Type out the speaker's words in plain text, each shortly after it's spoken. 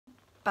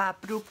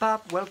Bap,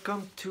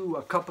 welcome to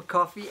a cup of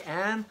coffee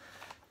and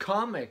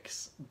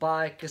comics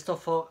by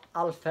Kristoffer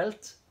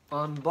Ahlfeldt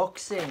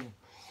unboxing.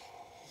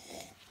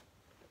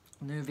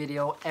 New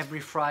video every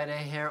Friday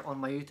here on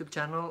my YouTube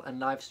channel and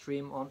live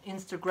stream on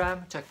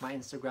Instagram. Check my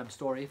Instagram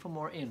story for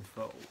more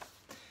info.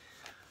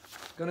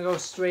 Gonna go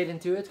straight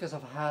into it because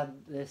I've had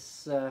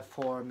this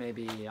for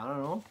maybe, I don't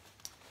know,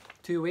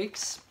 2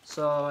 weeks.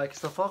 So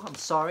Kristoffer, I'm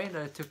sorry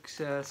that it took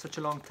such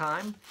a long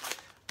time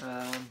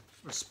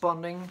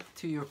responding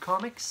to your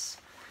comics.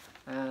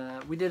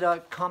 We did a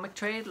comic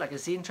trade, like a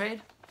zine trade,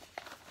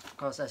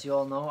 because as you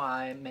all know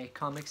I make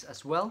comics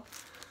as well.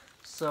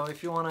 So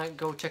if you want to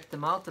go check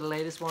them out, the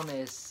latest one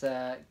is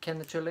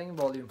Kenneth Chilling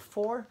Volume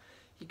 4.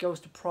 He goes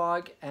to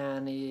Prague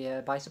and he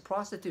buys a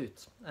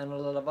prostitute, and a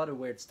lot of other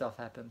weird stuff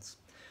happens.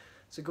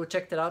 So go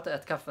check that out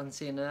at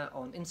kaffanzine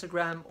on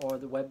Instagram or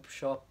the web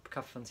shop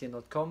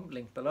kaffanzine.com,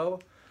 link below.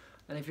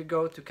 And if you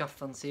go to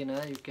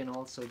kaffanzine, you can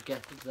also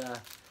get the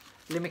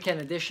Limited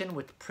edition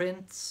with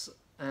prints,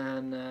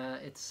 and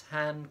it's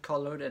hand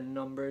colored and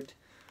numbered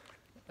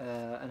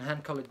and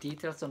hand colored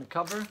details on the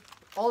cover.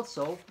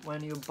 Also,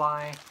 when you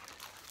buy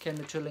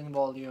Kenneth Chilling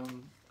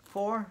Volume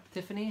 4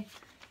 Tiffany,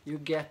 you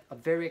get a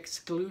very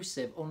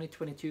exclusive, only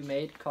 22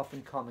 made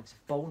Coffin Comics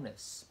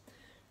bonus.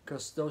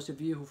 Because those of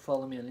you who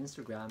follow me on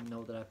Instagram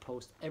know that I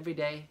post every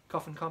day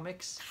Coffin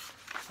Comics,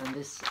 and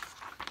this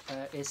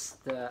is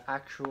the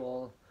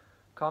actual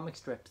comic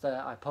strips that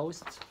I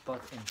post,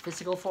 but in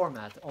physical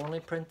format, only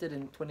printed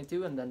in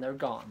 22 and then they're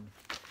gone.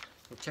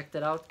 So check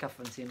that out,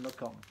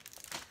 kaffanzine.com.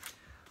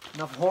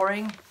 Enough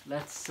whoring,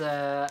 let's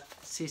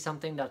see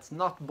something that's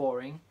not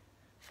boring.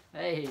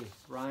 Hey,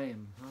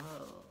 rhyme.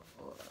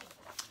 Oh.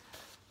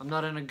 I'm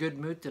not in a good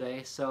mood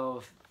today,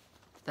 so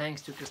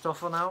thanks to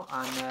Kristoffer now,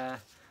 I'm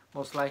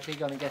most likely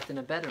gonna get in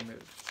a better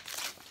mood.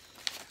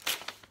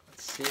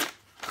 Let's see.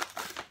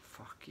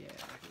 Fuck yeah,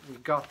 we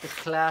got the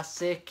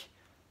classic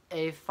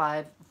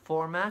A5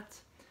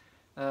 format,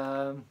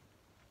 and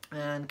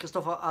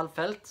Kristoffer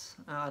Ahlfeldt,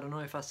 I don't know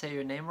if I say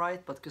your name right,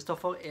 but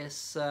Kristoffer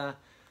is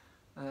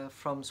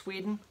from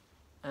Sweden,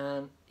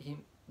 and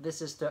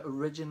this is the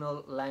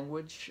original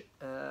language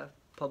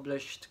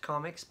published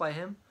comics by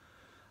him.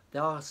 Det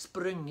har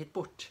sprungit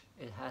bort,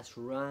 it has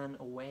run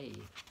away,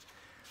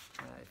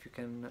 if you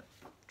can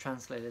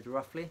translate it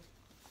roughly.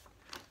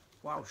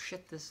 Wow,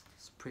 shit, this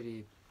is a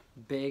pretty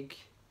big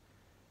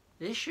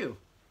issue.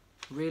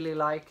 Really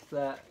like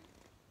the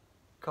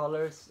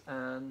colors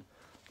and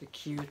the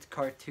cute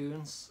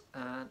cartoons,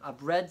 and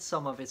I've read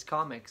some of his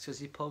comics because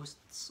he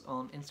posts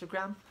on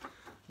Instagram.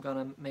 I'm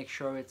gonna make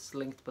sure it's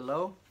linked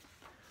below,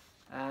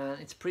 and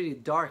it's pretty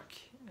dark,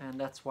 and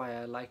that's why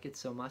I like it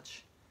so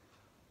much.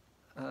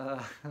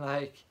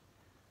 Like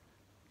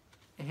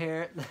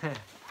here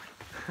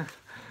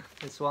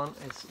this one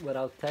is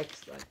without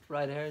text, like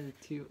right here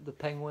the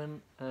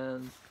penguin,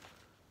 and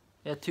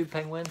yeah, two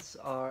penguins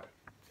are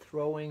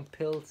throwing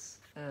pills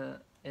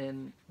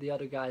in the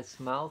other guy's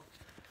mouth,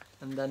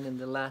 and then in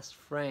the last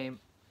frame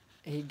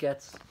he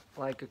gets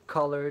like a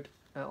colored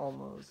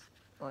almost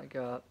like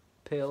a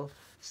pill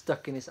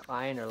stuck in his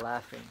eye and they're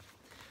laughing.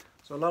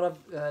 So a lot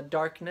of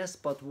darkness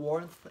but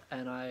warmth,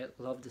 and I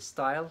love the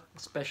style.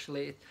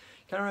 Especially it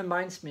kind of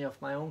reminds me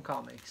of my own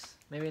comics.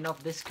 Maybe not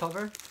this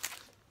cover,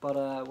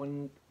 but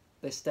when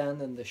they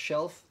stand on the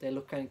shelf they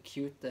look kind of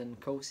cute and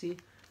cozy,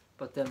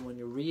 but then when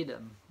you read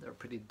them they're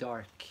pretty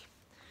dark.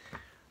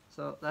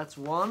 So that's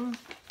one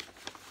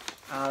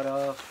out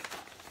of,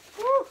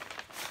 woo!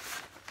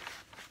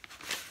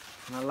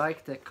 And I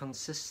like the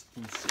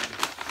consistency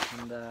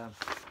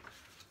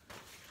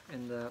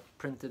in the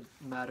printed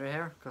matter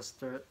here, because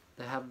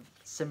they have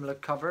similar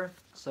cover.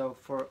 So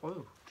for,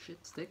 oh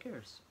shit,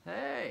 stickers.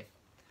 Hey,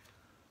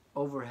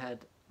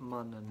 overhead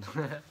mannen.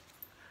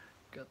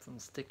 Got some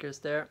stickers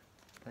there.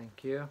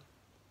 Thank you.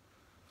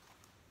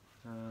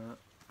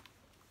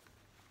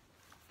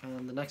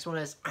 And the next one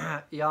is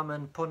Ja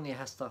men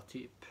ponnyhästar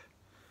typ.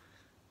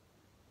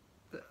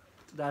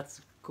 That's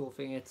a cool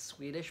thing, it's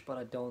Swedish, but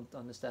I don't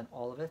understand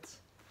all of it.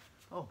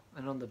 Oh,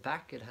 and on the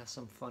back it has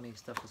some funny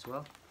stuff as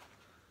well.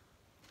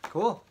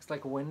 Cool, it's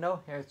like a window.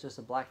 Here it's just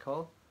a black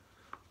hole.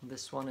 And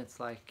this one it's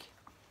like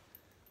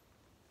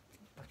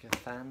a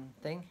fan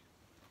thing.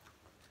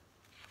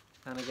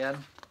 And again,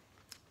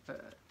 I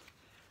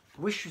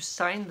wish you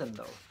signed them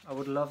though. I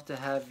would love to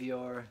have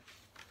your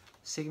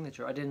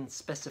signature. I didn't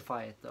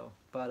specify it though,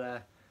 but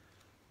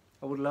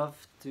I would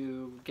love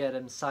to get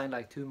them signed,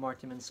 like to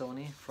Martin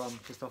Mentzoni from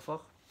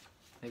Kristoffer.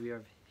 Maybe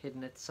I've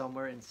hidden it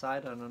somewhere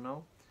inside, I don't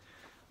know.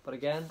 But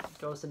again, it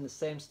goes in the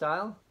same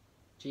style.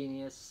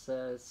 Genius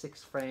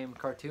 6-frame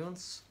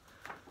cartoons,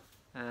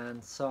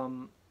 and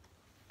some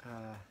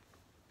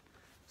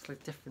it's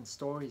like different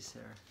stories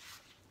here.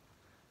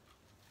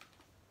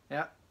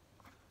 Yeah,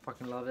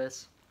 fucking love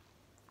this.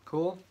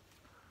 Cool.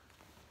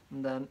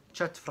 And then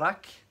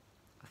köttfrack,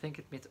 I think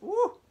it means,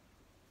 ooh,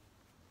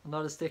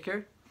 another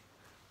sticker,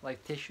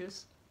 like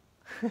tissues.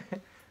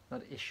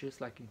 Not issues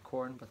like in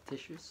corn, but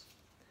tissues.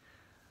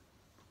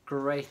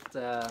 Great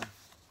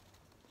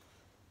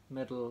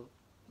middle,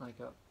 like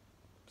a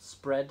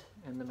spread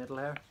in the middle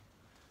here.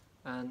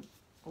 And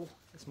oh,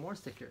 there's more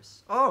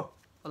stickers. Oh,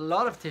 a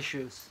lot of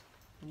tissues.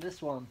 And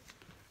this one,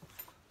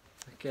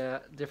 like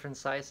different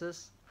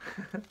sizes.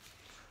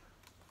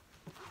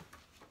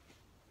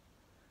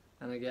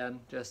 And again,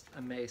 just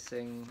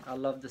amazing. I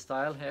love the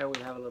style here. We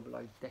have a little bit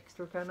like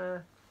Dexter kind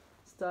of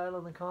style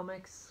on the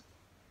comics.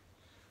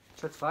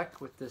 Back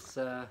with this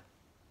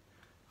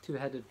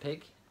two-headed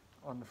pig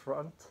on the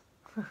front.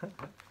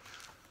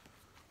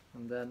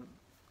 And then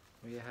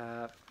we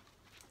have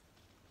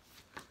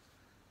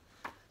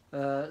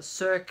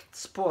sökt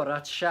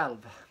spårat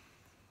själv.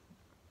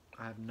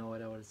 I have no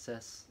idea what it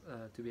says,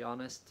 to be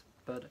honest.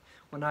 But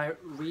when I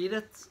read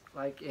it,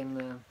 like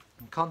in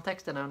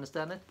context, and I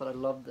understand it, but I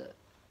love the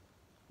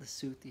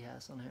suit he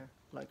has on here,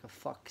 like a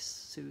fox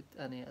suit,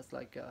 and he has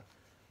like a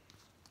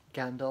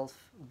Gandalf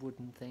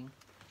wooden thing.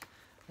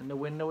 And the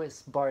window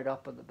is barred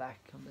up on the back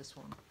on this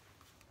one.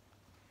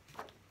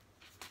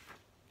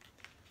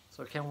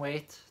 So I can't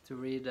wait to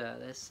read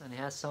this. And he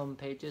has some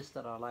pages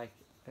that are like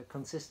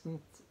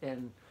consistent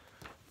in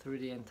through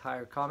the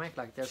entire comic.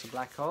 Like there's a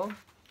black hole.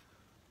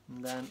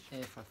 And then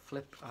if I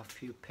flip a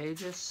few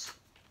pages,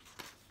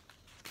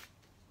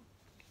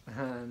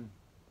 and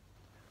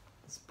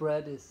the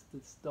spread is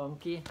this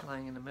donkey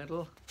lying in the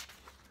middle.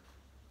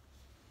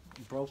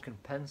 Broken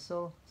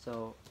pencil.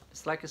 So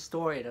it's like a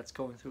story that's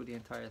going through the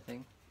entire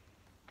thing.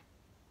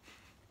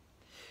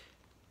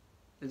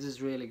 This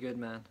is really good,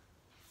 man.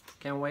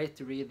 Can't wait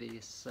to read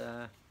these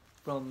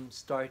from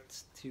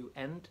start to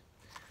end.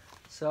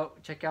 So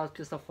check out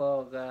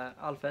Kristoffer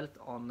Ahlfeldt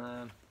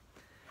on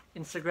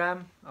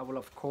Instagram. I will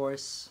of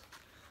course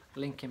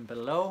link him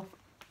below.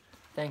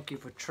 Thank you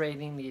for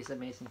trading these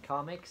amazing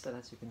comics, and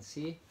as you can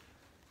see,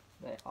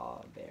 they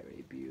are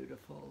very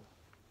beautiful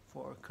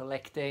for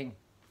collecting.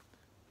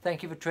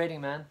 Thank you for trading,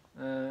 man.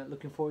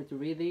 Looking forward to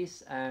read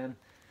these, and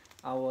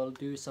I will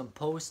do some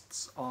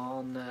posts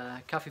on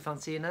Kaffi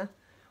fanzine,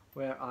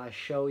 where I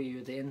show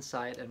you the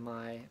inside and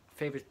my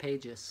favorite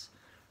pages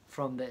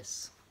from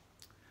this.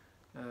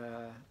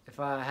 If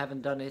I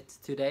haven't done it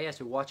today as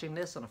you're watching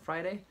this on a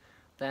Friday,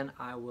 then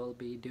I will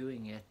be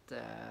doing it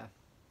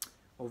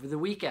over the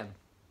weekend,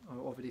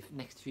 or over the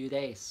next few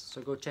days.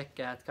 So go check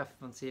out Kaffi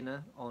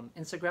fanzine on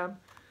Instagram,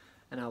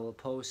 and I will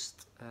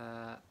post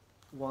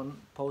one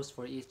post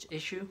for each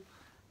issue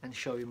and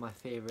show you my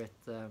favorite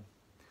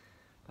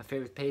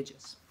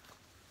pages.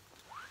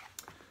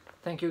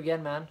 Thank you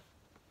again, man.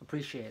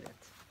 Appreciate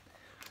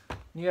it.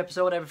 New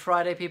episode every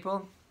Friday,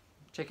 people.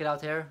 Check it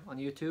out here on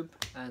YouTube,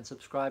 and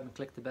subscribe and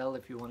click the bell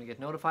if you want to get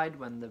notified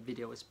when the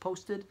video is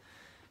posted.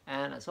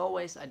 And as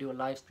always, I do a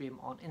live stream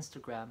on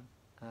Instagram.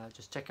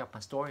 Just check out my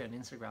story on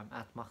Instagram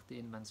at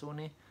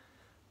 @martinmentzoni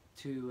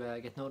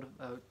to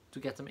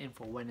get some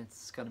info when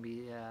it's gonna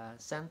be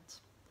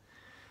sent,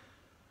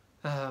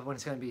 when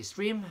it's gonna be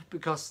streamed.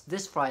 Because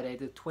this Friday,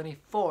 the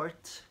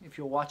 24th, if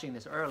you're watching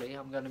this early,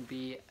 I'm gonna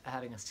be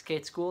having a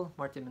skate school,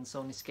 Martin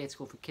Mentzoni Skate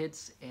School for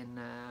Kids, in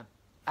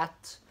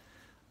at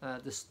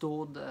the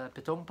Stord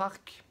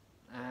Betongpark.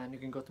 And you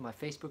can go to my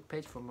Facebook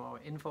page for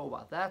more info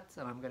about that.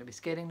 And I'm gonna be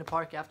skating the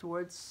park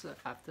afterwards,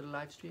 after the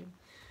live stream.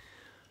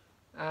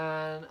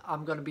 And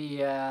I'm gonna be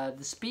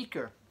the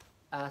speaker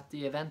at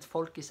the event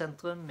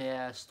Folkesentrum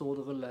med Stord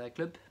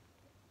Rulleklubb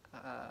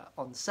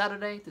on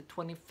Saturday, the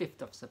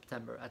 25th of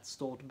September at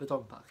Stord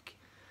Betongpark.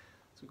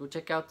 So go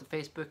check out the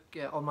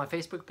Facebook on my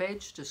Facebook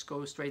page. Just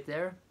go straight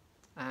there,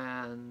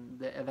 and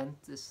the event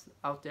is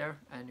out there,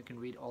 and you can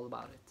read all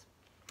about it.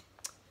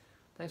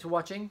 Thanks for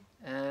watching,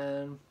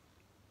 and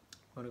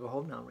I'm gonna go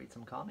home now and read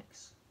some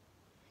comics.